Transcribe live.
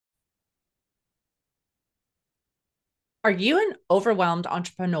Are you an overwhelmed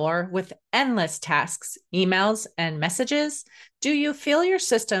entrepreneur with endless tasks, emails, and messages? Do you feel your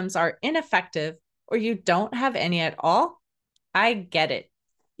systems are ineffective or you don't have any at all? I get it.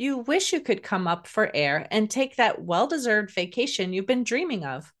 You wish you could come up for air and take that well deserved vacation you've been dreaming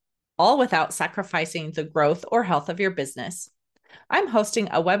of, all without sacrificing the growth or health of your business. I'm hosting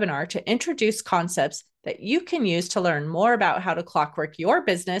a webinar to introduce concepts that you can use to learn more about how to clockwork your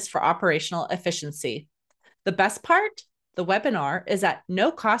business for operational efficiency. The best part? The webinar is at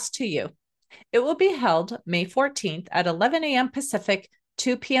no cost to you. It will be held May 14th at 11 a.m. Pacific,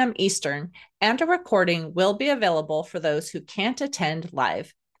 2 p.m. Eastern, and a recording will be available for those who can't attend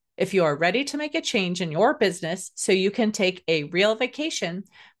live. If you are ready to make a change in your business so you can take a real vacation,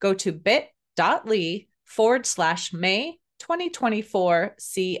 go to bit.ly/May 2024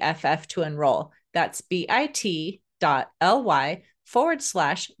 CFF to enroll. That's bit.ly/May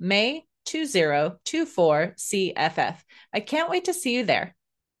 2024 CFF. I can't wait to see you there.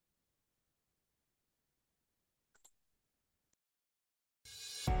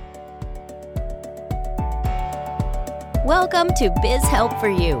 Welcome to Biz Help for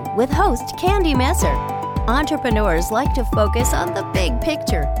You with host Candy Messer. Entrepreneurs like to focus on the big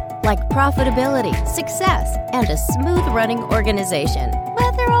picture, like profitability, success, and a smooth running organization.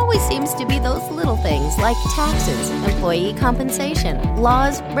 But there always seems to be those little things like taxes, employee compensation,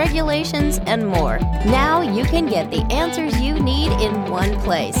 laws, regulations, and more. Now you can get the answers you need in one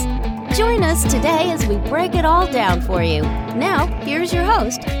place. Join us today as we break it all down for you. Now, here's your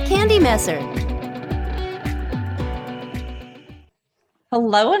host, Candy Messer.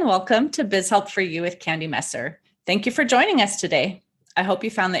 Hello and welcome to Biz Help for You with Candy Messer. Thank you for joining us today. I hope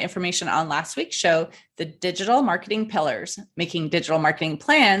you found the information on last week's show, The Digital Marketing Pillars, Making Digital Marketing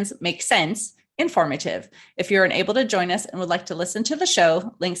Plans Make Sense, informative. If you're unable to join us and would like to listen to the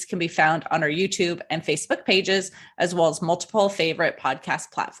show, links can be found on our YouTube and Facebook pages, as well as multiple favorite podcast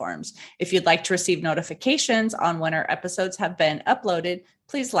platforms. If you'd like to receive notifications on when our episodes have been uploaded,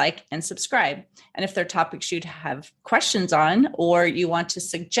 please like and subscribe. And if there are topics you'd have questions on, or you want to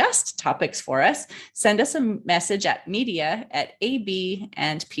suggest topics for us, send us a message at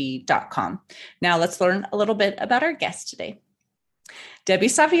media@abandp.com. Now let's learn a little bit about our guest today. Debbie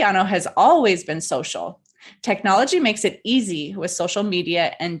Saviano has always been social. Technology makes it easy with social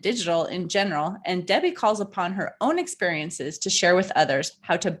media and digital in general, and Debbie calls upon her own experiences to share with others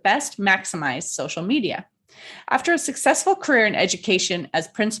how to best maximize social media. After a successful career in education as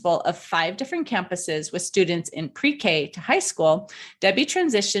principal of 5 different campuses with students in pre-K to high school, Debbie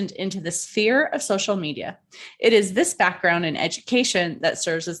transitioned into the sphere of social media. It is this background in education that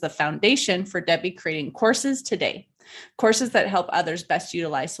serves as the foundation for Debbie creating courses today, courses that help others best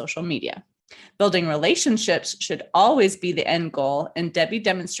utilize social media. Building relationships should always be the end goal, and Debbie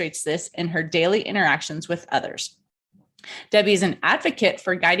demonstrates this in her daily interactions with others. Debbie is an advocate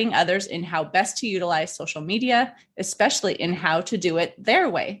for guiding others in how best to utilize social media, especially in how to do it their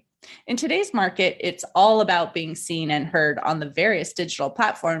way. In today's market, it's all about being seen and heard on the various digital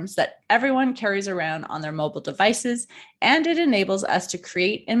platforms that everyone carries around on their mobile devices, and it enables us to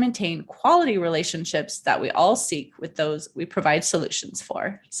create and maintain quality relationships that we all seek with those we provide solutions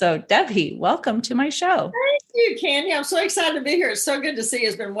for. So, Debbie, welcome to my show. Thank you, Candy. I'm so excited to be here. It's so good to see you.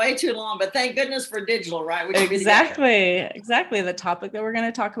 It's been way too long, but thank goodness for digital, right? Exactly. The topic that we're going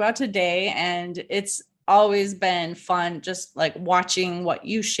to talk about today, and it's always been fun just like watching what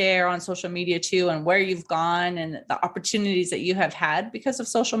you share on social media too, and where you've gone and the opportunities that you have had because of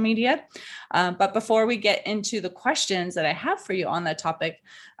social media. But before we get into the questions that I have for you on that topic,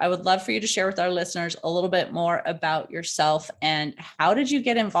 I would love for you to share with our listeners a little bit more about yourself and how did you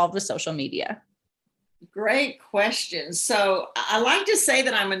get involved with social media? Great question. So I like to say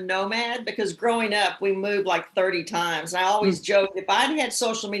that I'm a nomad because growing up, we moved like 30 times. And I always joke, if I'd had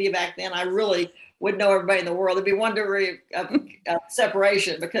social media back then, I really would know everybody in the world. There'd be one degree of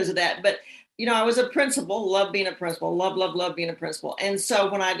separation because of that. But, you know, I was a principal, loved being a principal, love being a principal. And so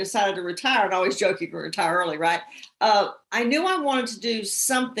when I decided to retire, and I always joke you can retire early, right? I knew I wanted to do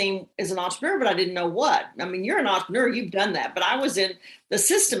something as an entrepreneur, but I didn't know what. I mean, you're an entrepreneur, you've done that, but I was in the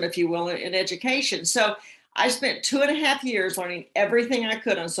system, if you will, in education. So I spent 2.5 years learning everything I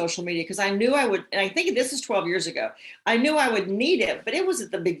could on social media because I knew I would, and I think this is 12 years ago, I knew I would need it, but it was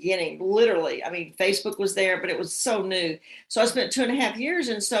at the beginning, literally. I mean, Facebook was there, but it was so new. So I spent 2.5 years.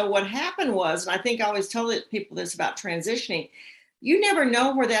 And so what happened was, and I think I always tell people this about transitioning, you never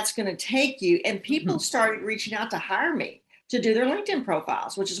know where that's going to take you. And people started reaching out to hire me to do their LinkedIn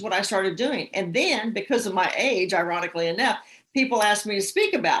profiles, which is what I started doing. And then because of my age, ironically enough, people asked me to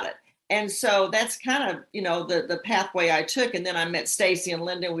speak about it. And so that's kind of, the pathway I took. And then I met Stacy and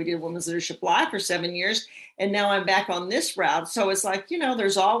Linda. We did Women's Leadership Live for 7 years. And now I'm back on this route. So it's like,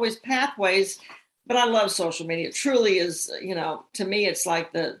 there's always pathways, but I love social media. It truly is, to me, it's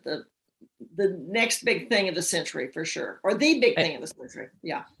like the next big thing of the century for sure, or the big thing of the century.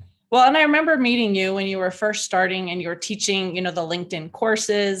 Yeah. Well, and I remember meeting you when you were first starting and you were teaching, the LinkedIn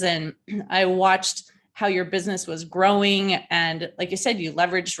courses, and I watched how your business was growing. And like you said, you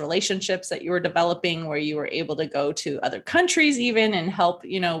leveraged relationships that you were developing where you were able to go to other countries even and help,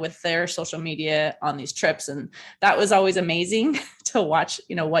 with their social media on these trips. And that was always amazing to watch,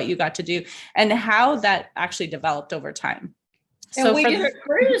 what you got to do and how that actually developed over time. And we did a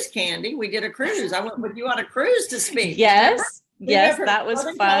cruise, Candy. We did a cruise. I went with you on a cruise to speak. Yes. Yes, that was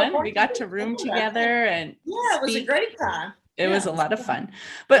fun. We got to room together and it was a great time. It was a lot of fun.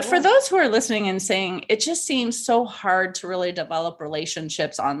 But for those who are listening and saying, it just seems so hard to really develop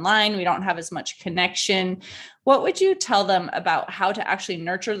relationships online, we don't have as much connection, what would you tell them about how to actually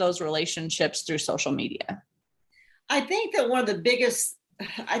nurture those relationships through social media? I think that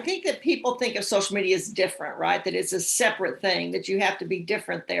I think that people think of social media as different, right? That it's a separate thing, that you have to be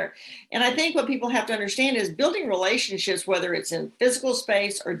different there. And I think what people have to understand is building relationships, whether it's in physical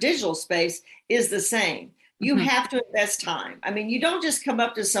space or digital space, is the same. You have to invest time. I mean, you don't just come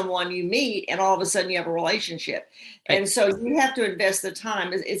up to someone you meet and all of a sudden you have a relationship. Right. And so you have to invest the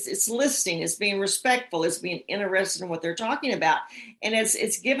time. It's listening, it's being respectful, it's being interested in what they're talking about. And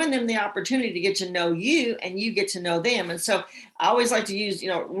it's giving them the opportunity to get to know you and you get to know them. And so I always like to use,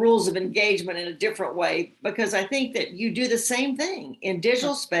 rules of engagement in a different way, because I think that you do the same thing in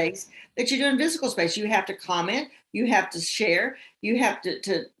digital space that you do in physical space. You have to comment, you have to share, you have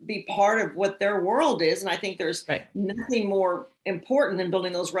to be part of what their world is. And I think there's nothing more important than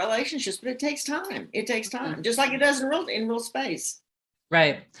building those relationships, but it takes time. It takes time, just like it does in real space.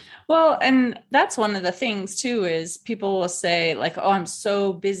 Right. Well, and that's one of the things too, is people will say like, oh, I'm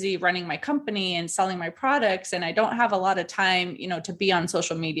so busy running my company and selling my products, and I don't have a lot of time, to be on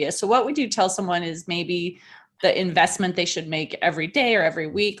social media. So what would you tell someone is maybe the investment they should make every day or every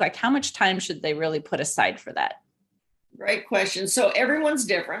week? Like, how much time should they really put aside for that? Great question. So everyone's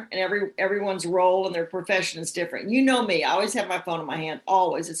different, and everyone's role and their profession is different. You know me, I always have my phone in my hand,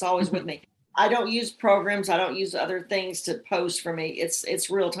 always. It's always with me. I don't use programs. I don't use other things to post for me. It's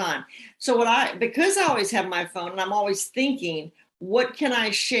real time. So because I always have my phone and I'm always thinking, what can I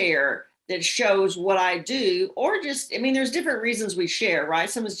share that shows what I do? Or just, there's different reasons we share, right?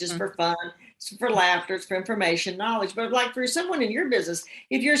 Some is just for fun, it's for laughter, it's for information, knowledge. But like for someone in your business,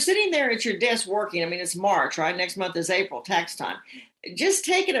 if you're sitting there at your desk working, it's March, right? Next month is April, tax time. Just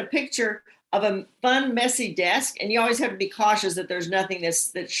taking a picture of a fun, messy desk, and you always have to be cautious that there's nothing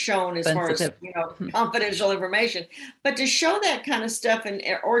that's shown as sensitive, far as confidential information. But to show that kind of stuff,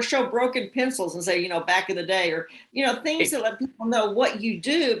 or show broken pencils and say, back in the day, or things that let people know what you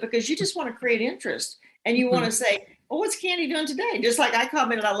do, because you just want to create interest, and you want to say, well, what's Candy doing today? Just like I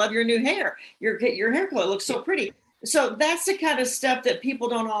commented, I love your new hair. Your hair color looks so pretty. So that's the kind of stuff that people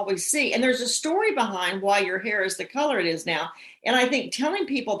don't always see. And there's a story behind why your hair is the color it is now. And I think telling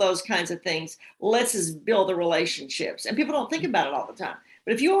people those kinds of things lets us build the relationships. And people don't think about it all the time.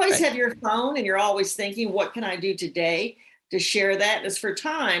 But if you always have your phone and you're always thinking, what can I do today to share that? As for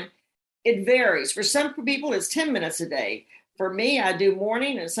time, it varies. For some people, it's 10 minutes a day. For me, I do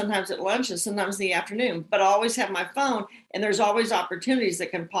morning and sometimes at lunch and sometimes in the afternoon. But I always have my phone, and there's always opportunities that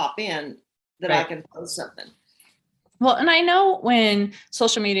can pop in that I can post something. Well, and I know when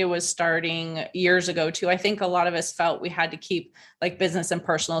social media was starting years ago too, I think a lot of us felt we had to keep like business and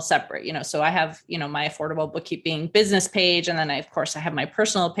personal separate, so I have, my affordable bookkeeping business page. And then of course I have my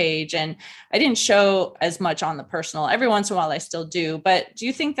personal page, and I didn't show as much on the personal. Every once in a while I still do, but do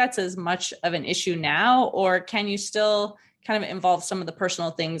you think that's as much of an issue now, or can you still kind of involve some of the personal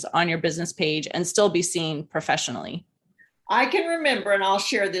things on your business page and still be seen professionally? I can remember, and I'll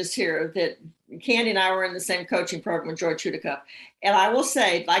share this here, that Candy and I were in the same coaching program with Joy Chudicup. And I will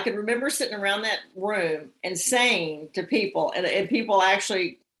say, I can remember sitting around that room and saying to people, and people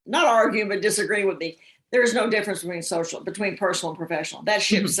actually not arguing, but disagreeing with me, there's no difference between personal and professional. That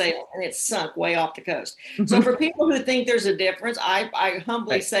ship sailed and it's sunk way off the coast. So for people who think there's a difference, I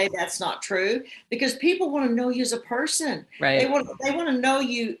humbly say that's not true, because people want to know you as a person. Right. They want to know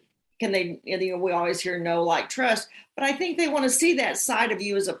you. We always hear know, like, trust, but I think they want to see that side of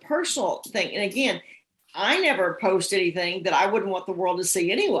you as a personal thing. And again, I never post anything that I wouldn't want the world to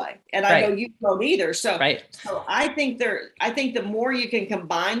see anyway. And I know you don't either. So I think the more you can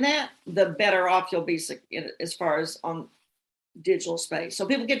combine that, the better off you'll be as far as on digital space. So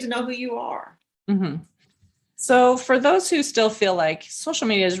people get to know who you are. Mm-hmm. So for those who still feel like social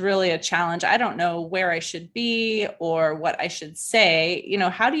media is really a challenge, I don't know where I should be or what I should say,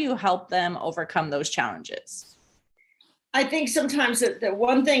 how do you help them overcome those challenges? I think sometimes that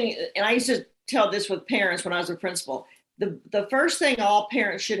one thing, and I used to tell this with parents when I was a principal, the first thing all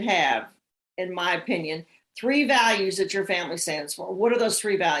parents should have, in my opinion, three values that your family stands for. What are those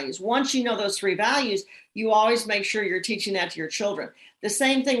three values? Once you know those three values, you always make sure you're teaching that to your children. The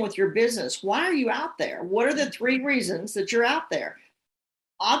same thing with your business. Why are you out there? What are the three reasons that you're out there?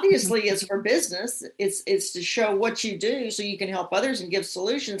 Obviously, it's for business. It's to show what you do so you can help others and give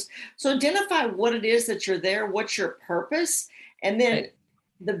solutions. So identify what it is that you're there, what's your purpose, and then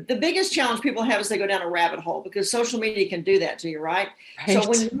Right. the biggest challenge people have is they go down a rabbit hole because social media can do that to you, right? So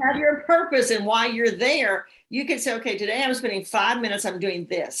when Right. you have your purpose and why you're there, you can say, okay, today I'm spending 5 minutes, I'm doing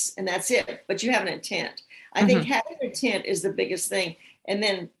this, and that's it. But you have an intent. I think Mhm. having intent is the biggest thing. And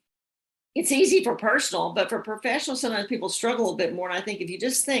then it's easy for personal, but for professional, sometimes people struggle a little bit more. And I think if you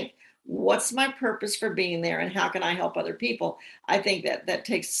just think, what's my purpose for being there and how can I help other people? I think that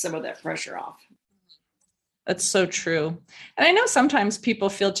takes some of that pressure off. That's so true. And I know sometimes people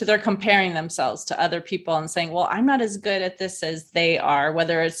feel too, they're comparing themselves to other people and saying, well, I'm not as good at this as they are,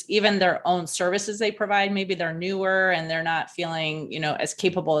 whether it's even their own services they provide. Maybe they're newer and they're not feeling, as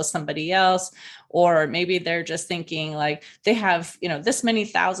capable as somebody else. Or maybe they're just thinking like they have, this many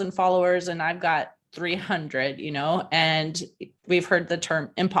thousand followers and I've got 300, and we've heard the term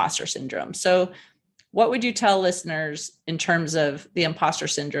imposter syndrome. So what would you tell listeners in terms of the imposter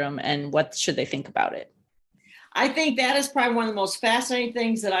syndrome and what should they think about it? I think that is probably one of the most fascinating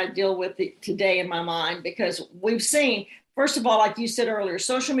things that I deal with today in my mind, because we've seen, first of all, like you said earlier,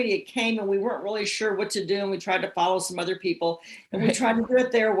 social media came and we weren't really sure what to do. And we tried to follow some other people and we tried to do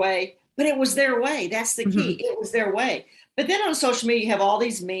it their way, but it was their way. That's the key. Mhm. It was their way. But then on social media, you have all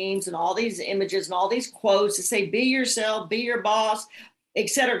these memes and all these images and all these quotes that say, be yourself, be your boss, et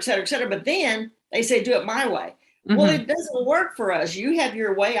cetera, et cetera, et cetera. But then they say, do it my way. Well, Mhm. it doesn't work for us. You have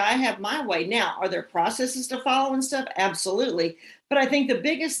your way, I have my way. Now, are there processes to follow and stuff? Absolutely. But I think the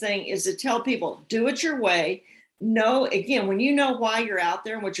biggest thing is to tell people, do it your way. Know, again, when you know why you're out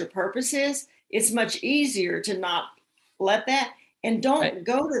there and what your purpose is, it's much easier to not let that. And Right.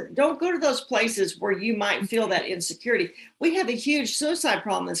 don't go to those places where you might feel that insecurity. We have a huge suicide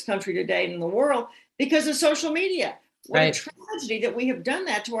problem in this country today and in the world because of social media. What a Right. tragedy that we have done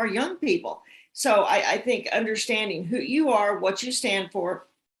that to our young people. So I think understanding who you are, what you stand for,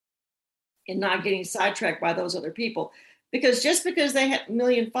 and not getting sidetracked by those other people. Because just because they have a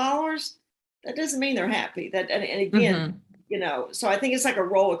million followers, that doesn't mean they're happy. And again, Mhm. so I think it's like a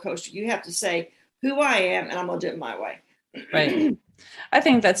roller coaster. You have to say who I am and I'm gonna do it my way. Right. I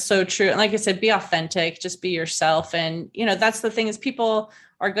think that's so true. And like I said, be authentic, just be yourself. And, that's the thing is people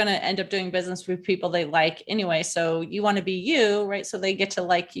are going to end up doing business with people they like anyway. So you want to be you, right? So they get to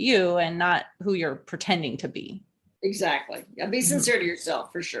like you and not who you're pretending to be. Exactly. Yeah, be Mhm. sincere to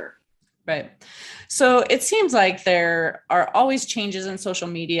yourself for sure. Right. So it seems like there are always changes in social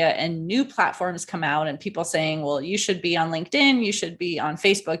media and new platforms come out and people saying, well, you should be on LinkedIn, you should be on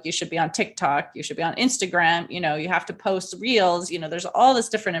Facebook, you should be on TikTok, you should be on Instagram, you have to post reels, there's all this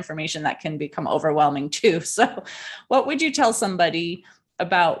different information that can become overwhelming too. So what would you tell somebody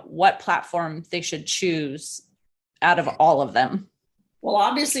about what platform they should choose out of all of them? Well,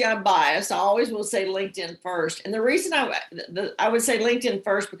 obviously, I'm biased. I always will say LinkedIn first. And the reason I would say LinkedIn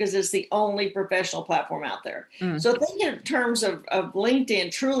first because it's the only professional platform out there. Mm. So think in terms of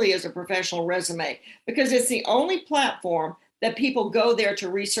LinkedIn truly as a professional resume, because it's the only platform that people go there to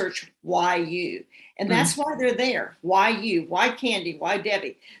research why you. And Mm. that's why they're there. Why you? Why Candy? Why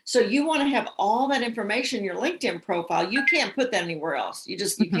Debbie? So you want to have all that information in your LinkedIn profile. You can't put that anywhere else. You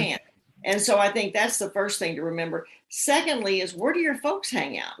Mhm. can't. And so I think that's the first thing to remember. Secondly, is where do your folks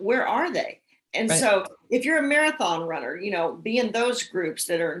hang out? Where are they? And Right. so if you're a marathon runner, be in those groups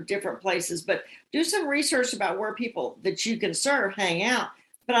that are in different places, but do some research about where people that you can serve hang out.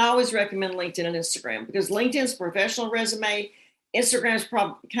 But I always recommend LinkedIn and Instagram because LinkedIn's professional resume. Instagram is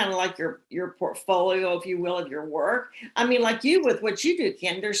probably kind of like your portfolio, if you will, of your work. I mean, like you with what you do,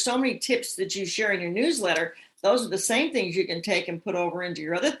 Ken, there's so many tips that you share in your newsletter. Those are the same things you can take and put over into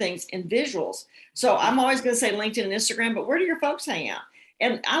your other things in visuals. So I'm always going to say LinkedIn and Instagram, but where do your folks hang out?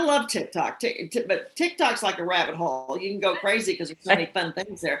 And I love TikTok, but TikTok's like a rabbit hole. You can go crazy because there's so many fun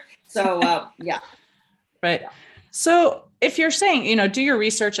things there. So yeah. Right. So if you're saying, do your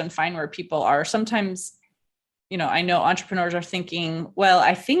research and find where people are, sometimes, I know entrepreneurs are thinking, well,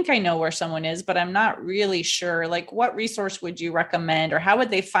 I think I know where someone is, but I'm not really sure. Like, what resource would you recommend, or how would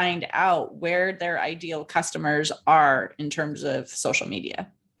they find out where their ideal customers are in terms of social media?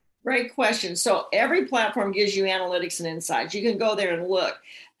 Great question. So every platform gives you analytics and insights. You can go there and look.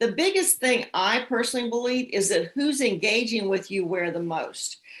 The biggest thing I personally believe is that who's engaging with you where the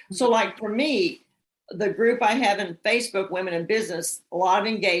most. So like for me, the group I have in Facebook, Women in Business, a lot of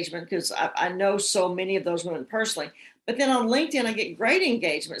engagement because I know so many of those women personally. But then on LinkedIn, I get great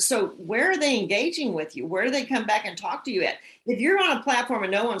engagement. So where are they engaging with you? Where do they come back and talk to you at? If you're on a platform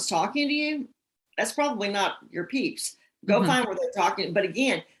and no one's talking to you, that's probably not your peeps. Go find where they're talking. But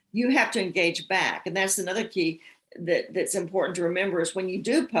again, you have to engage back. And that's another key that's important to remember is when you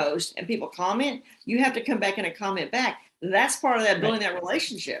do post and people comment, you have to come back and comment back. That's part of that building that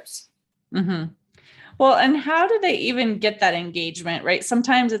relationships. Mm-hmm. Well, and how do they even get that engagement, right?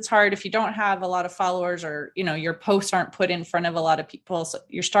 Sometimes it's hard if you don't have a lot of followers or, your posts aren't put in front of a lot of people. So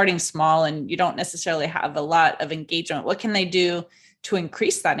you're starting small and you don't necessarily have a lot of engagement. What can they do to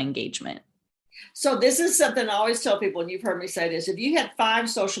increase that engagement? So this is something I always tell people, and you've heard me say this, if you had 5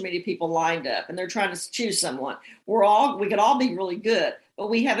 social media people lined up and they're trying to choose someone, we could all be really good, but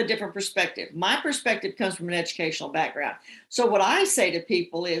we have a different perspective. My perspective comes from an educational background. So what I say to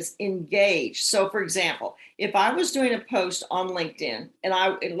people is engage. So for example, if I was doing a post on LinkedIn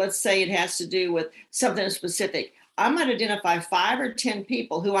and let's say it has to do with something specific, I might identify 5 or 10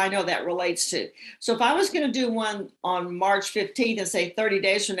 people who I know that relates to. So if I was going to do one on March 15th and say 30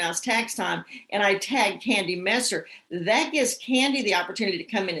 days from now is tax time, and I tag Candy Messer, that gives Candy the opportunity to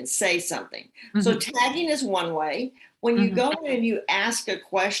come in and say something. Mm-hmm. So tagging is one way. When you go in and you ask a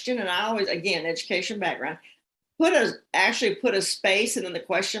question, and I always, again, education background, put a space and then the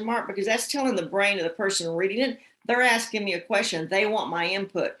question mark, because that's telling the brain of the person reading it, they're asking me a question. They want my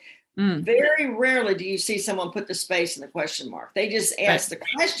input. Very rarely do you see someone put the space in the question mark. They just ask the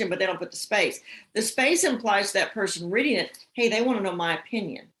question, but they don't put the space. The space implies to that person reading it, hey, they want to know my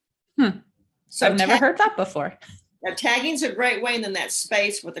opinion. So I've never heard that before. Now, tagging's a great way, and then that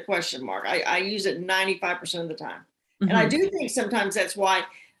space with the question mark. I use it 95% of the time. And I do think sometimes that's why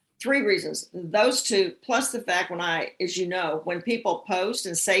 3 reasons. Those 2, plus the fact when people post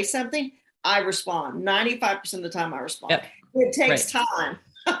and say something, I respond. 95% of the time I respond. Yep. It takes time.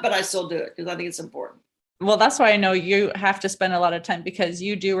 But I still do it because I think it's important. Well, that's why I know you have to spend a lot of time because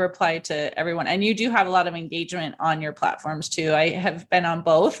you do reply to everyone and you do have a lot of engagement on your platforms too. I have been on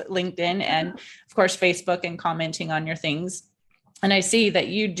both LinkedIn and of course, Facebook and commenting on your things. And I see that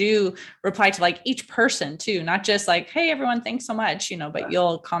you do reply to like each person too, not just like, hey, everyone, thanks so much, but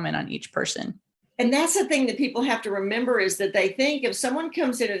you'll comment on each person. And that's the thing that people have to remember is that they think if someone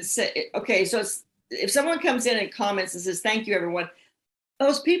comes in and says, okay, so if someone comes in and comments and says, thank you, everyone,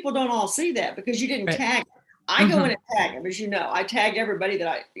 those people don't all see that because you didn't tag them. I go in and tag them, as you know. I tag everybody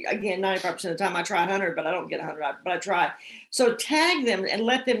that again, 95% of the time I try 100, but I don't get 100, but I try. So tag them and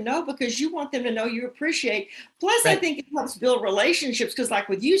let them know because you want them to know you appreciate. Plus, I think it helps build relationships because like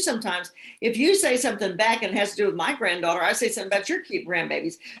with you sometimes, if you say something back and it has to do with my granddaughter, I say something about your cute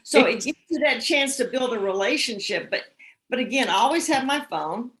grandbabies. So it gives you that chance to build a relationship. But again, I always have my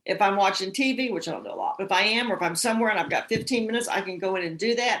phone. If I'm watching TV, which I don't do a lot, but if I am, or if I'm somewhere and I've got 15 minutes, I can go in and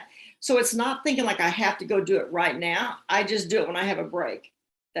do that. So it's not thinking like I have to go do it right now. I just do it when I have a break.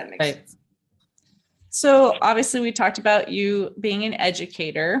 That makes sense. So obviously we talked about you being an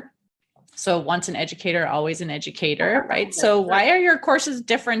educator. So once an educator, always an educator, right? So why are your courses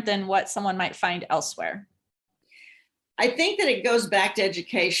different than what someone might find elsewhere? I think that it goes back to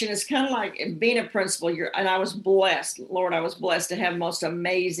education. It's kind of like being a principal. And I was blessed, Lord, I was blessed to have most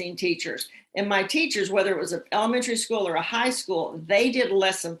amazing teachers. And my teachers, whether it was an elementary school or a high school, they did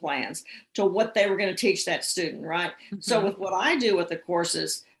lesson plans to what they were going to teach that student, right? So with what I do with the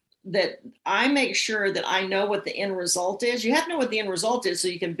courses, that I make sure that I know what the end result is. You have to know what the end result is so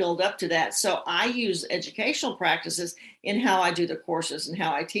you can build up to that. So I use educational practices in how I do the courses and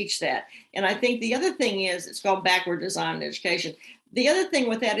how I teach that. And I think the other thing is it's called backward design in education. The other thing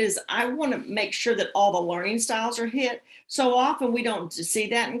with that is I want to make sure that all the learning styles are hit. So often we don't see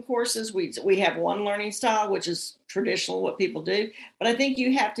that in courses. We have one learning style, which is traditional, what people do. But I think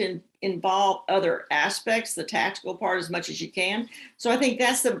you have to involve other aspects, the tactical part as much as you can. So I think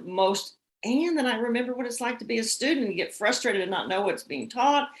that's the most, and then I remember what it's like to be a student and get frustrated and not know what's being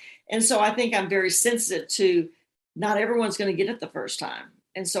taught. And so I think I'm very sensitive to not everyone's going to get it the first time.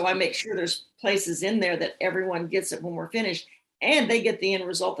 And so I make sure there's places in there that everyone gets it when we're finished and they get the end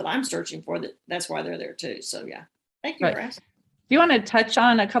result that I'm searching for. That's why they're there too. So yeah, thank you for asking. Do you want to touch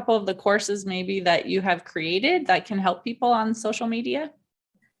on a couple of the courses maybe that you have created that can help people on social media?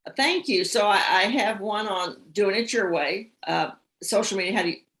 Thank you. So I have one on doing it your way, social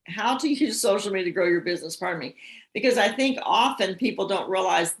media, how to use social media to grow your business. Pardon me. because I think often people don't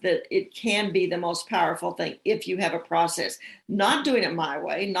realize that it can be the most powerful thing if you have a process. Not doing it my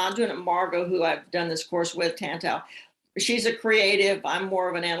way, not doing it Margot, who I've done this course with, Tantal. She's a creative. I'm more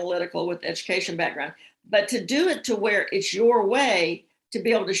of an analytical with education background. But to do it to where it's your way, to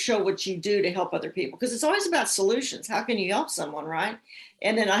be able to show what you do to help other people, because it's always about solutions. How can you help someone, right?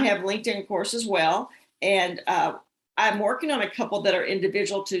 And then I have LinkedIn course as well. And I'm working on a couple that are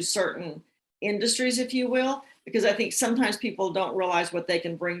individual to certain industries, if you will, because I think sometimes people don't realize what they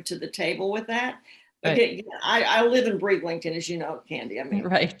can bring to the table with that. Right. Okay, I live and breathe LinkedIn, as you know, Candy. I mean,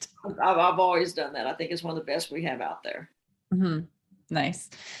 right. I've always done that. I think it's one of the best we have out there. Mm-hmm. Nice.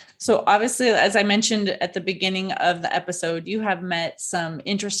 So obviously, as I mentioned at the beginning of the episode, you have met some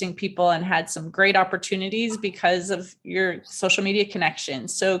interesting people and had some great opportunities because of your social media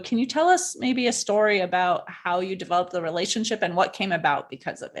connections. So can you tell us maybe a story about how you developed the relationship and what came about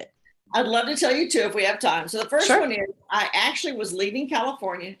because of it? I'd love to tell you too, if we have time. So the first one is, I actually was leaving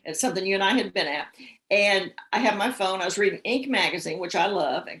California. It's something you and I had been at. And I have my phone. I was reading Inc. magazine, which I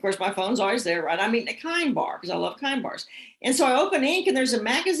love. And of course, my phone's always there, right? I'm eating a Kind bar because I love Kind bars. And so I open Inc. and there's a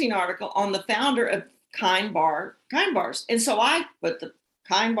magazine article on the founder of Kind bars. And so I put the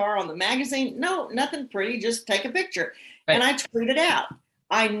Kind bar on the magazine. No, nothing pretty. Just take a picture. Right. And I tweeted out.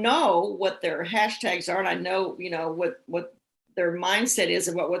 I know what their hashtags are, and I know, what their mindset is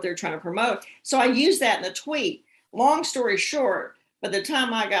about what they're trying to promote. So I used that in the tweet. Long story short, by the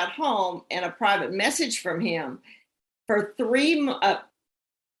time I got home and a private message from him, for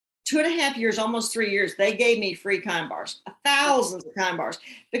 2.5 years, almost 3 years, they gave me free Kind bars, thousands of Kind bars,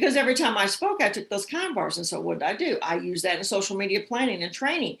 because every time I spoke, I took those Kind bars. And so what did I do? I used that in social media planning and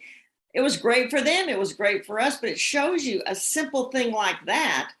training. It was great for them. It was great for us, but it shows you a simple thing like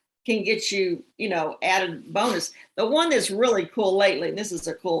that can get you, added bonus. The one that's really cool lately, and this is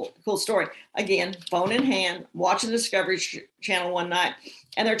a cool story. Again, phone in hand, watching the Discovery Channel one night,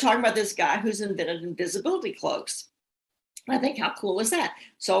 and they're talking about this guy who's invented invisibility cloaks. And I think, how cool is that?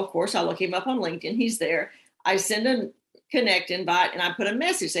 So, of course, I look him up on LinkedIn. He's there. I send a connect invite, and I put a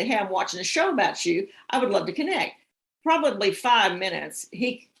message, say, hey, I'm watching a show about you. I would love to connect. Probably 5 minutes.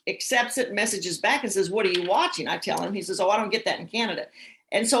 He accepts it, messages back, and says, what are you watching? I tell him. He says, oh, I don't get that in Canada.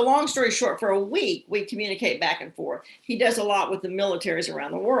 And so long story short, for a week, we communicate back and forth. He does a lot with the militaries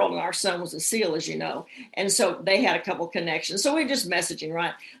around the world, and our son was a SEAL, as you know. And so they had a couple connections. So we're just messaging,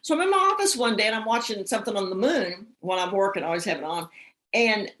 right? So I'm in my office one day, and I'm watching something on the moon when I'm working. I always have it on.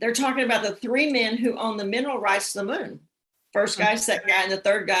 And they're talking about the 3 men who own the mineral rights to the moon. First guy, second guy, and the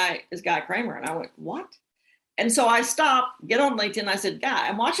third guy is Guy Kramer. And I went, what? And so I stopped, get on LinkedIn. I said, Guy,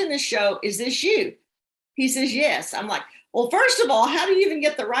 I'm watching this show. Is this you? He says, yes. I'm like, well, first of all, how do you even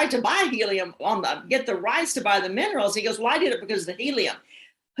get the right to buy helium get the rights to buy the minerals? He goes, well, I did it because of the helium.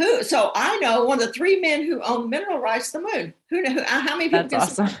 So I know one of the 3 men who own mineral rights to the moon. How many people?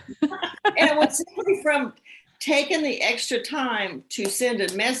 That's awesome. And it was simply from taking the extra time to send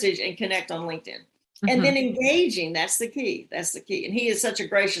a message and connect on LinkedIn. And then engaging. That's the key. That's the key. And he is such a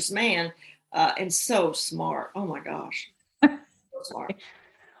gracious man and so smart. Oh my gosh. So smart.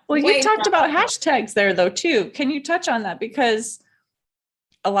 Well, you talked about hashtags there, though, too. Can you touch on that? Because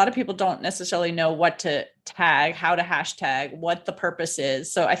a lot of people don't necessarily know what to tag, how to hashtag, what the purpose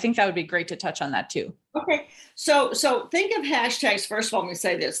is. So I think that would be great to touch on that, too. Okay. So think of hashtags. First of all, let me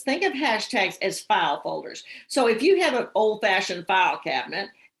say this. Think of hashtags as file folders. So if you have an old-fashioned file cabinet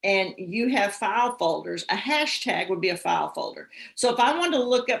and you have file folders, a hashtag would be a file folder. So if I wanted to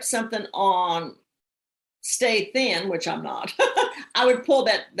look up something on Stay Thin, which I'm not, I would pull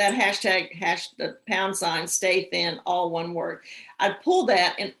that hashtag, the # Stay Thin, all one word. I'd pull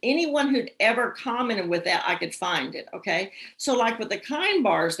that, and anyone who'd ever commented with that, I could find it. Okay. So like with the Kind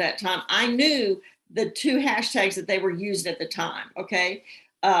bars that time, I knew the 2 hashtags that they were using at the time. Okay.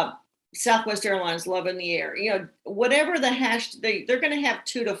 Southwest Airlines, Love in the Air, whatever the hashtag, they're going to have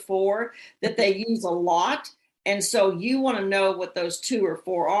 2 to 4 that they use a lot. And so you want to know what those 2 or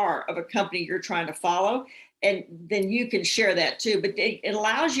 4 are of a company you're trying to follow. And then you can share that too. But it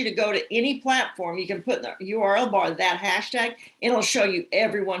allows you to go to any platform. You can put in the URL bar that hashtag, and it'll show you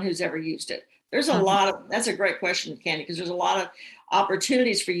everyone who's ever used it. There's a lot of, that's a great question, Candy, because there's a lot of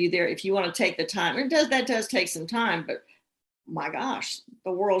opportunities for you there if you want to take the time. And that does take some time, but my gosh,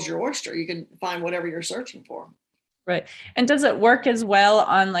 the world's your oyster. You can find whatever you're searching for. Right. And does it work as well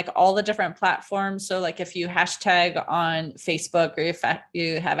on like all the different platforms? So like if you hashtag on Facebook or if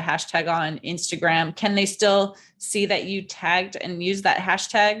you have a hashtag on Instagram, can they still see that you tagged and use that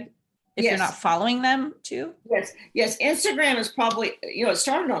hashtag if you're not following them too? Yes. Instagram is probably, it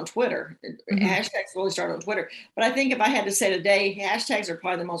started on Twitter. Hashtags really started on Twitter. But I think if I had to say today, hashtags are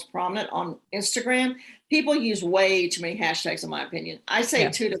probably the most prominent on Instagram people use way too many hashtags, in my opinion. I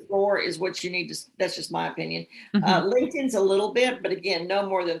say 2 to 4 is what you need to, that's just my opinion. LinkedIn's a little bit, but again, no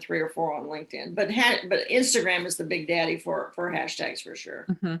more than 3 or 4 on LinkedIn. But Instagram is the big daddy for hashtags for sure.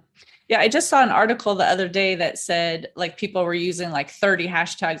 Yeah, I just saw an article the other day that said like people were using like 30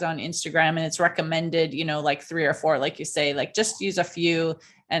 hashtags on Instagram, and it's recommended, like 3 or 4, like you say, like just use a few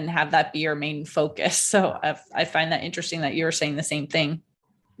and have that be your main focus. So I find that interesting that you were saying the same thing.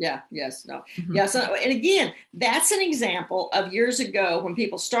 Yeah. Yes. No. Yeah. So, and again, that's an example of years ago when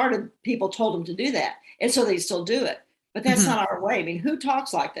people started, people told them to do that. And so they still do it, but that's not our way. I mean, who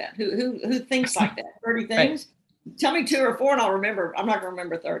talks like that? Who thinks like that? 30 things? Right. Tell me 2 or 4 and I'll remember. I'm not going to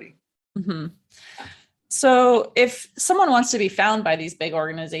remember 30. So if someone wants to be found by these big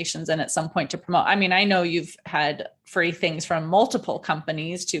organizations and at some point to promote, I mean, I know you've had free things from multiple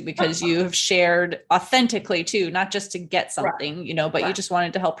companies too, because you have shared authentically too, not just to get something, but you just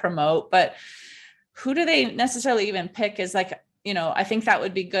wanted to help promote. But who do they necessarily even pick as like, I think that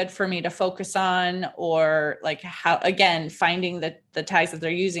would be good for me to focus on, or like how, again, finding the tags that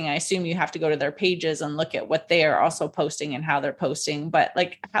they're using. I assume you have to go to their pages and look at what they are also posting and how they're posting, but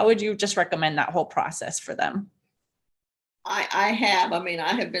like, how would you just recommend that whole process for them? I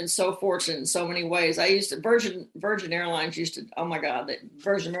have been so fortunate in so many ways. I used to, Virgin Airlines used to, oh my God,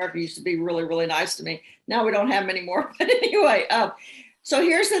 Virgin America used to be really, really nice to me. Now we don't have them anymore. But anyway, so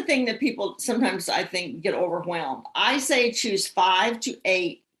here's the thing that people sometimes I think get overwhelmed. I say choose 5 to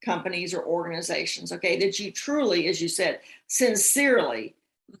 8 companies or organizations, okay, that you truly, as you said, sincerely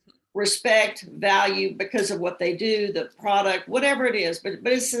respect, value because of what they do, the product, whatever it is, but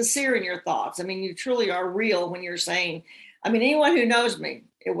it's sincere in your thoughts. I mean, you truly are real when you're saying, anyone who knows me,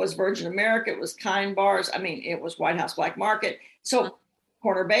 it was Virgin America, it was Kind Bars, it was White House Black Market, so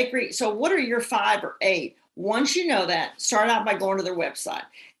Corner Bakery. So what are your 5 or 8? Once you know that, start out by going to their website.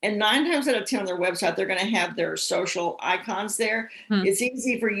 And 9 times out of 10 on their website, they're going to have their social icons there. It's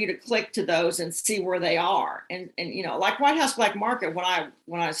easy for you to click to those and see where they are. And like White House Black Market,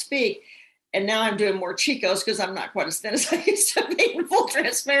 when I speak, and now I'm doing more Chicos because I'm not quite as thin as I used to be, in full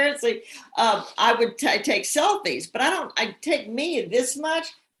transparency, I would take selfies. But I take me this much.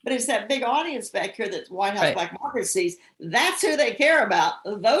 But it's that big audience back here that White House Black Market sees. That's who they care about.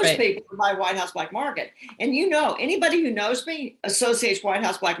 Those people buy White House Black Market. And anybody who knows me associates White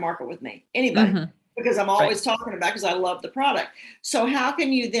House Black Market with me. Anybody. Because I'm always talking about, because I love the product. So how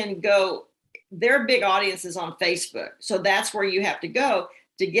can you then go, their big audience is on Facebook. So that's where you have to go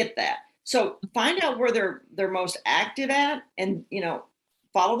to get that. So find out where they're most active at, and,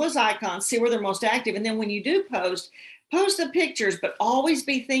 follow those icons, see where they're most active. And then when you do post the pictures, but always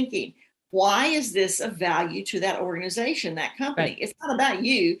be thinking, why is this of value to that organization, that company? It's not about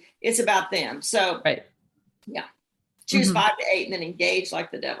you, it's about them. So choose 5 to 8 and then engage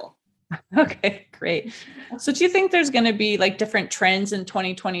like the devil. Okay, great. So do you think there's going to be like different trends in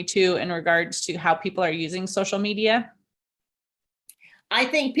 2022 in regards to how people are using social media? I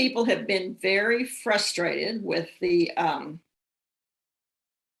think people have been very frustrated with the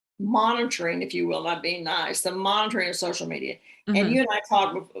monitoring, if you will, not being nice, the monitoring of social media. And you and I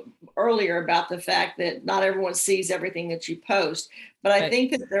talked earlier about the fact that not everyone sees everything that you post, but I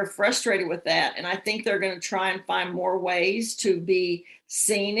think that they're frustrated with that. And I think they're going to try and find more ways to be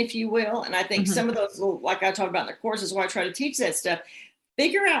seen, if you will. And I think some of those, like I talked about in the courses where I try to teach that stuff,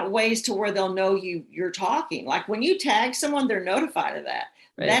 figure out ways to where they'll know you're talking. Like when you tag someone, they're notified of that.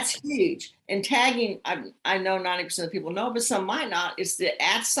 That's huge. And tagging, I know 90% of people know, but some might not. It's the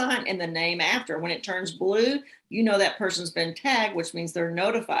 @ sign and the name after. When it turns blue, that person's been tagged, which means they're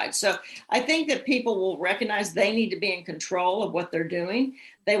notified. So I think that people will recognize they need to be in control of what they're doing.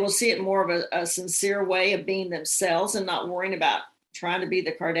 They will see it more of a sincere way of being themselves and not worrying about trying to be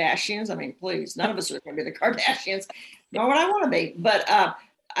the Kardashians. Please, none of us are going to be the Kardashians, nor would I want to be. But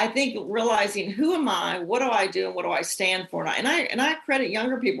I think realizing, who am I, what do I do, and what do I stand for? And I credit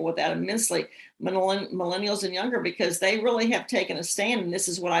younger people with that immensely, millennials and younger, because they really have taken a stand, and this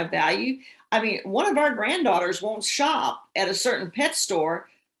is what I value. One of our granddaughters won't shop at a certain pet store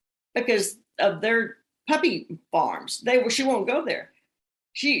because of their puppy farms. She won't go there.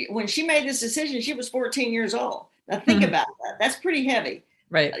 When she made this decision, she was 14 years old. Now think about that. That's pretty heavy.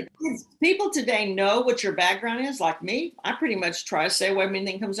 Right. People today know what your background is. Like me, I pretty much try to stay away from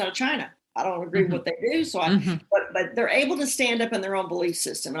anything that comes out of China. I don't agree with what they do. So but they're able to stand up in their own belief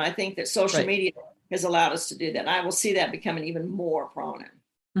system. And I think that social media has allowed us to do that. And I will see that becoming even more prominent.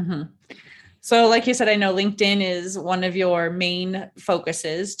 So like you said, I know LinkedIn is one of your main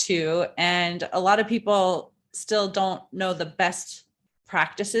focuses too. And a lot of people still don't know the best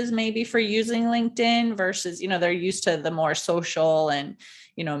practices maybe for using LinkedIn versus, they're used to the more social and,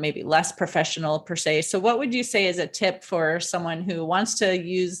 maybe less professional per se. So what would you say is a tip for someone who wants to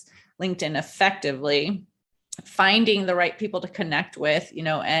use LinkedIn effectively, finding the right people to connect with,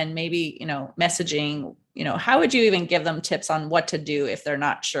 and maybe, messaging, how would you even give them tips on what to do if they're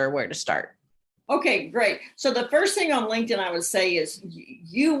not sure where to start? Okay, great. So the first thing on LinkedIn I would say is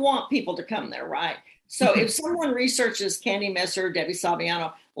you want people to come there, right? So if someone researches Candy Messer, Debbie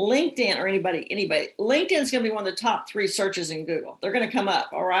Saviano, LinkedIn, or anybody, LinkedIn is going to be one of the top 3 searches in Google. They're going to come up.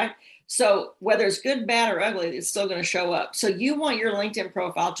 All right. So whether it's good, bad, or ugly, it's still going to show up. So you want your LinkedIn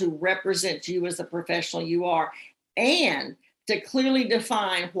profile to represent you as the professional you are, and to clearly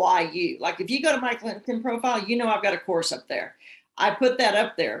define why you. Like if you go to my LinkedIn profile, I've got a course up there. I put that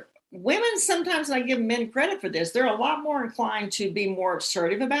up there. Women, sometimes, and I give men credit for this, they're a lot more inclined to be more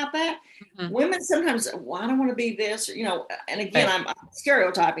assertive about that. Mm-hmm. Women sometimes, well, I don't want to be this, and again, right. I'm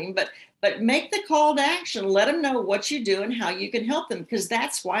stereotyping, but make the call to action. Let them know what you do and how you can help them, because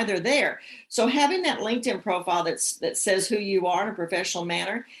that's why they're there. So having that LinkedIn profile that says who you are in a professional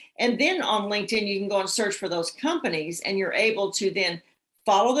manner, and then on LinkedIn, you can go and search for those companies, and you're able to then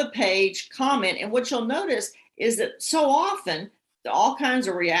follow the page, comment, and what you'll notice is that so often, all kinds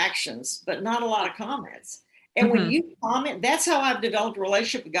of reactions, but not a lot of comments. And mm-hmm. when you comment, that's how I've developed a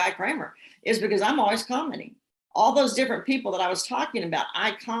relationship with Guy Kramer, is because I'm always commenting. All those different people that I was talking about,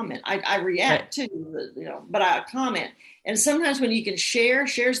 I comment. I react right. to, but I comment. And sometimes when you can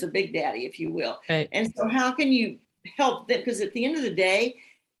share's the big daddy, if you will. Right. And so how can you help them? Because at the end of the day,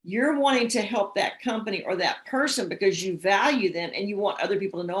 you're wanting to help that company or that person because you value them and you want other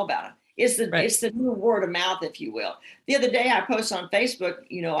people to know about it. It's the new word of mouth, if you will. The other day I posted on Facebook,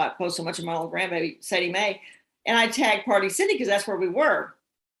 I post so much of my little grandbaby, Sadie Mae, and I tagged Party City because that's where we were.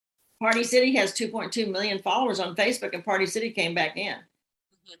 Party City has 2.2 million followers on Facebook, and Party City came back in.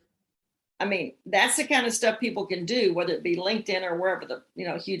 Mm-hmm. I mean, that's the kind of stuff people can do, whether it be LinkedIn or wherever the,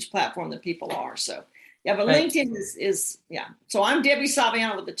 huge platform that people are. So, yeah, but right. LinkedIn is. So I'm Debbie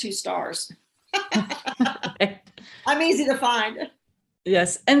Saviano with the 2 stars. I'm easy to find.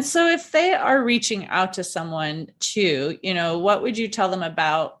 Yes. And so if they are reaching out to someone too, what would you tell them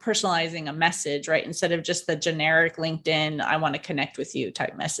about personalizing a message, right? Instead of just the generic LinkedIn, I want to connect with you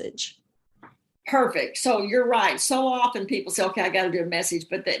type message. Perfect. So you're right. So often people say, okay, I got to do a message,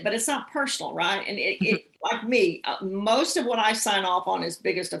 but it's not personal, right? And it like me, most of what I sign off on is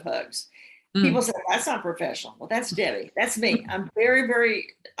biggest of hugs. People say, that's not professional. Well, that's Debbie. That's me. I'm very, very,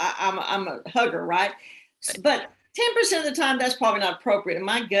 I'm a hugger, right? But 10% of the time, that's probably not appropriate. And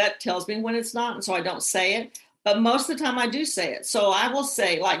my gut tells me when it's not, and so I don't say it. But most of the time, I do say it. So I will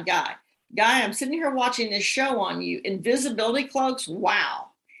say, like, Guy, I'm sitting here watching this show on you. Invisibility cloaks, wow.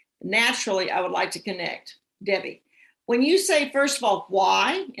 Naturally, I would like to connect. Debbie, when you say, first of all,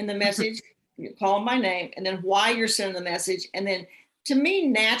 why in the message, you call them by name, and then why you're sending the message. And then, to me,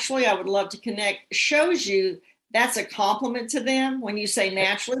 naturally, I would love to connect. Shows you that's a compliment to them when you say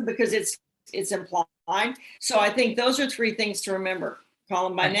naturally, because it's implied. So I think those are 3 things to remember. Call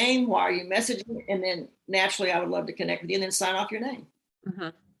them by name. Why are you messaging? And then naturally, I would love to connect with you, and then sign off your name. Mm-hmm.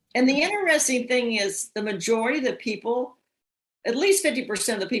 And the interesting thing is the majority of the people, at least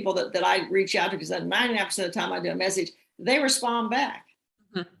 50% of the people that I reach out to, because 99% of the time I do a message, they respond back.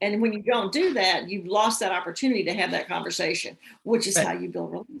 Mm-hmm. And when you don't do that, you've lost that opportunity to have that conversation, which is how you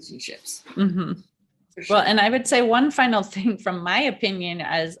build relationships. Mm-hmm. Sure. Well, and I would say one final thing from my opinion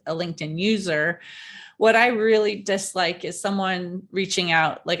as a LinkedIn user, what I really dislike is someone reaching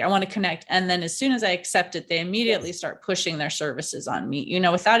out, like, I want to connect. And then as soon as I accept it, they immediately start pushing their services on me,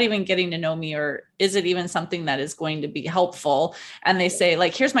 without even getting to know me, or is it even something that is going to be helpful? And they say,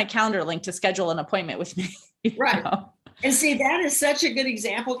 like, here's my calendar link to schedule an appointment with me. Right. And see, that is such a good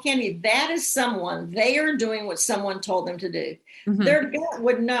example, Candy. That is someone, they are doing what someone told them to do. Mm-hmm. Their gut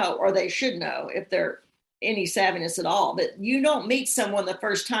would know, or they should know if they're any savviness at all, but you don't meet someone the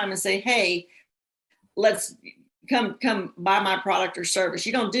first time and say, hey, let's come buy my product or service.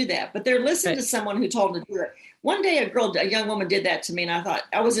 You don't do that, but they're listening to someone who told them to do it. One day, a young woman did that to me, and I thought,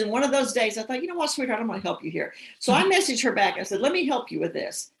 I was in one of those days. I thought, you know what, sweetheart, I'm going to help you here. So I messaged her back. I said, let me help you with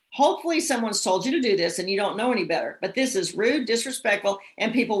this. Hopefully someone's told you to do this and you don't know any better, but this is rude, disrespectful,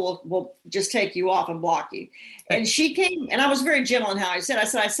 and people will just take you off and block you. And she came, and I was very gentle in how I said,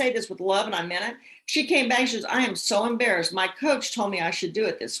 I say this with love, and I meant it. She came back, she goes, I am so embarrassed. My coach told me I should do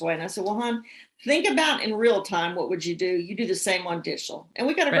it this way. And I said, well, hon, think about in real time, what would you do? You do the same on digital. And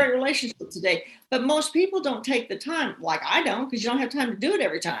we got a great relationship today, but most people don't take the time, like I don't, because you don't have time to do it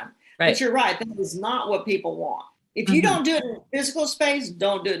every time. Right. But you're right, that is not what people want. If you don't do it in physical space,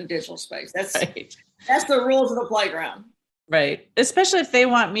 don't do it in digital space. That's the rules of the playground. Right. Especially if they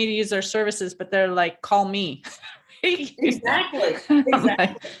want me to use their services, but they're like, call me. Exactly.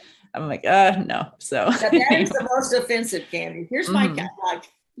 I'm like, no. So Now, that is the most offensive, Candy. Here's my cat. Like,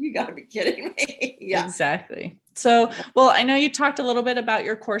 you got to be kidding me. Yeah. Exactly. So, well, I know you talked a little bit about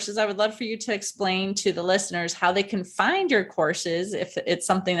your courses. I would love for you to explain to the listeners how they can find your courses if it's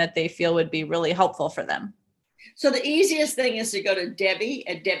something that they feel would be really helpful for them. So the easiest thing is to go to Debbie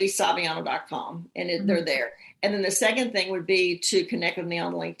at debbiesaviano.com and they're there. And then the second thing would be to connect with me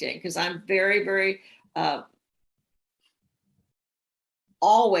on LinkedIn, because I'm very, very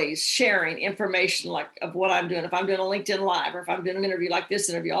always sharing information like of what I'm doing. If I'm doing a LinkedIn Live or if I'm doing an interview like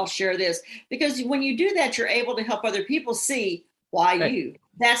this interview, I'll share this, because when you do that, you're able to help other people see why you.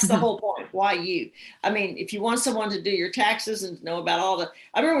 That's the whole point. Why you? I mean, if you want someone to do your taxes and know about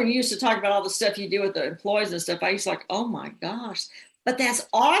I remember when you used to talk about all the stuff you do with the employees and stuff, I used to like, oh my gosh, but that's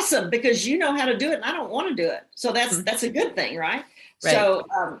awesome because you know how to do it and I don't want to do it. So that's a good thing, right? So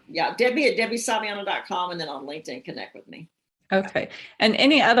Debbie at debbiesaviano.com and then on LinkedIn, connect with me. Okay. And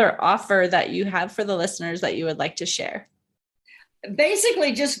any other offer that you have for the listeners that you would like to share?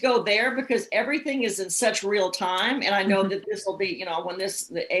 Basically just go there because everything is in such real time. And I know that this will be, when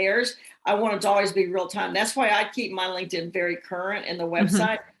this airs, I want it to always be real time. That's why I keep my LinkedIn very current and the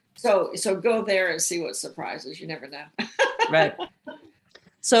website. So go there and see what surprises. You never know. Right.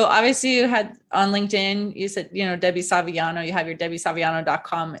 So obviously you had on LinkedIn, you said, Debbie Saviano, you have your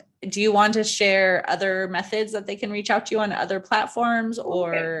debbiesaviano.com. Do you want to share other methods that they can reach out to you on other platforms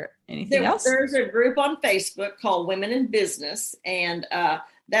or anything else? There's a group on Facebook called Women in Business. And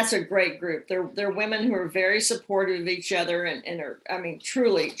that's a great group. They're women who are very supportive of each other and are,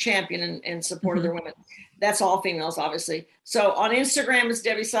 truly champion and support of their women. That's all females, obviously. So on Instagram is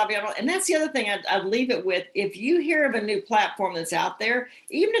Debbie Saviano. And that's the other thing I'd leave it with. If you hear of a new platform that's out there,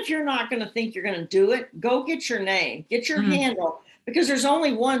 even if you're not going to think you're going to do it, go get your name, get your handle, because there's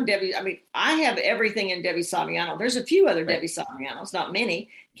only one Debbie. I have everything in Debbie Saviano. There's a few other Debbie Savianos, not many.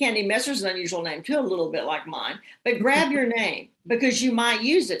 Candy Messer's an unusual name too, a little bit like mine. But grab your name because you might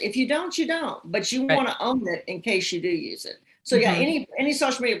use it. If you don't, you don't. But you want to own it in case you do use it. So any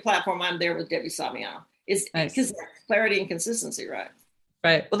social media platform, I'm there with Debbie Saviano. It's because clarity and consistency, right?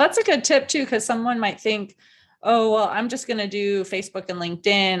 Right. Well, that's a good tip too, because someone might think, oh, well, I'm just going to do Facebook and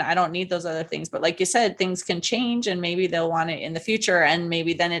LinkedIn. I don't need those other things. But like you said, things can change and maybe they'll want it in the future and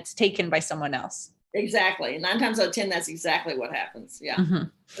maybe then it's taken by someone else. Exactly. And 9 times out of 10, that's exactly what happens. Yeah,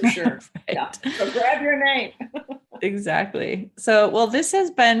 for sure. Yeah. So grab your name. Exactly. So, well, this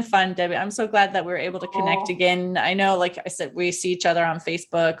has been fun, Debbie. I'm so glad that we were able to connect again. I know, like I said, we see each other on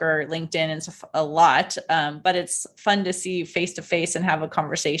Facebook or LinkedIn and stuff a lot, but it's fun to see you face to face and have a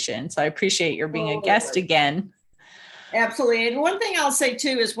conversation. So I appreciate your being a guest again. Absolutely. And one thing I'll say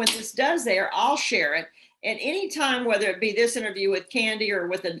too, is when this does air, I'll share it. And anytime, whether it be this interview with Candy or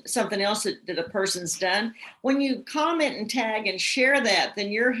with something else that a person's done, when you comment and tag and share that,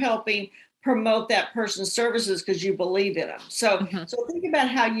 then you're helping promote that person's services because you believe in them. So think about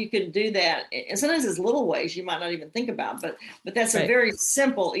how you can do that. And sometimes it's little ways you might not even think about, but that's a very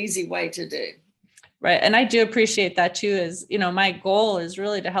simple, easy way to do. Right. And I do appreciate that too, is, my goal is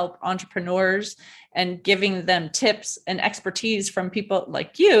really to help entrepreneurs and giving them tips and expertise from people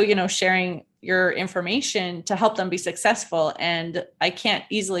like you, sharing your information to help them be successful. And I can't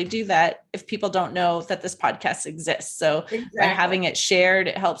easily do that if people don't know that this podcast exists. So by having it shared,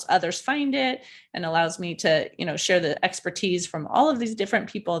 it helps others find it and allows me to, share the expertise from all of these different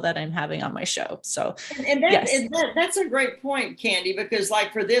people that I'm having on my show. So, that's a great point, Candy, because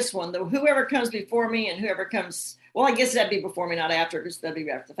like for this one, whoever comes before me and whoever comes, well, I guess that'd be before me, not after, because that'd be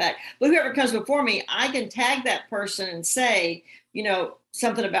after the fact. But whoever comes before me, I can tag that person and say,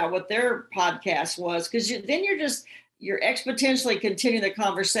 something about what their podcast was, because then you're exponentially continuing the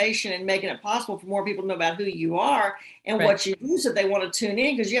conversation and making it possible for more people to know about who you are and what you do so they want to tune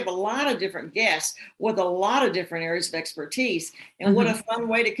in, because you have a lot of different guests with a lot of different areas of expertise. And what a fun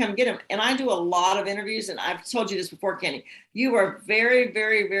way to come get them. And I do a lot of interviews, and I've told you this before, Kenny, you are very,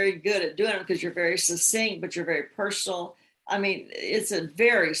 very, very good at doing them because you're very succinct, but you're very personal. It's a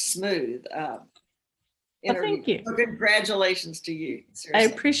very smooth interview. Well, thank you. So congratulations to you. Seriously. I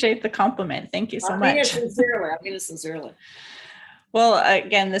appreciate the compliment. Thank you so much. I mean it sincerely. Well,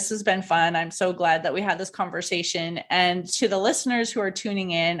 again, this has been fun. I'm so glad that we had this conversation. And to the listeners who are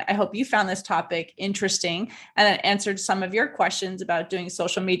tuning in, I hope you found this topic interesting and it answered some of your questions about doing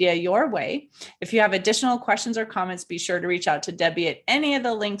social media your way. If you have additional questions or comments, be sure to reach out to Debbie at any of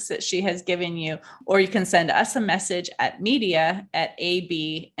the links that she has given you, or you can send us a message at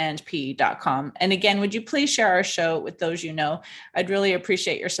media@abandp.com. And again, would you please share our show with those you know? I'd really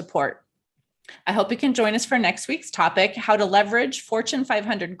appreciate your support. I hope you can join us for next week's topic, how to leverage Fortune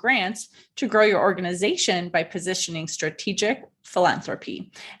 500 grants to grow your organization by positioning strategic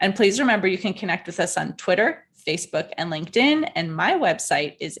philanthropy. And please remember, you can connect with us on Twitter, Facebook, and LinkedIn. And my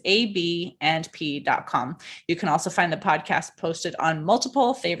website is abandp.com. You can also find the podcast posted on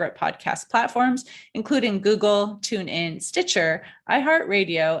multiple favorite podcast platforms, including Google, TuneIn, Stitcher,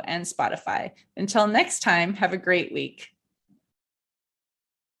 iHeartRadio, and Spotify. Until next time, have a great week.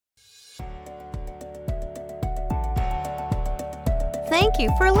 Thank you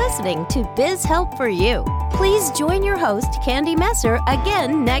for listening to Biz Help for You. Please join your host, Candy Messer,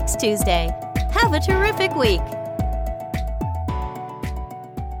 again next Tuesday. Have a terrific week.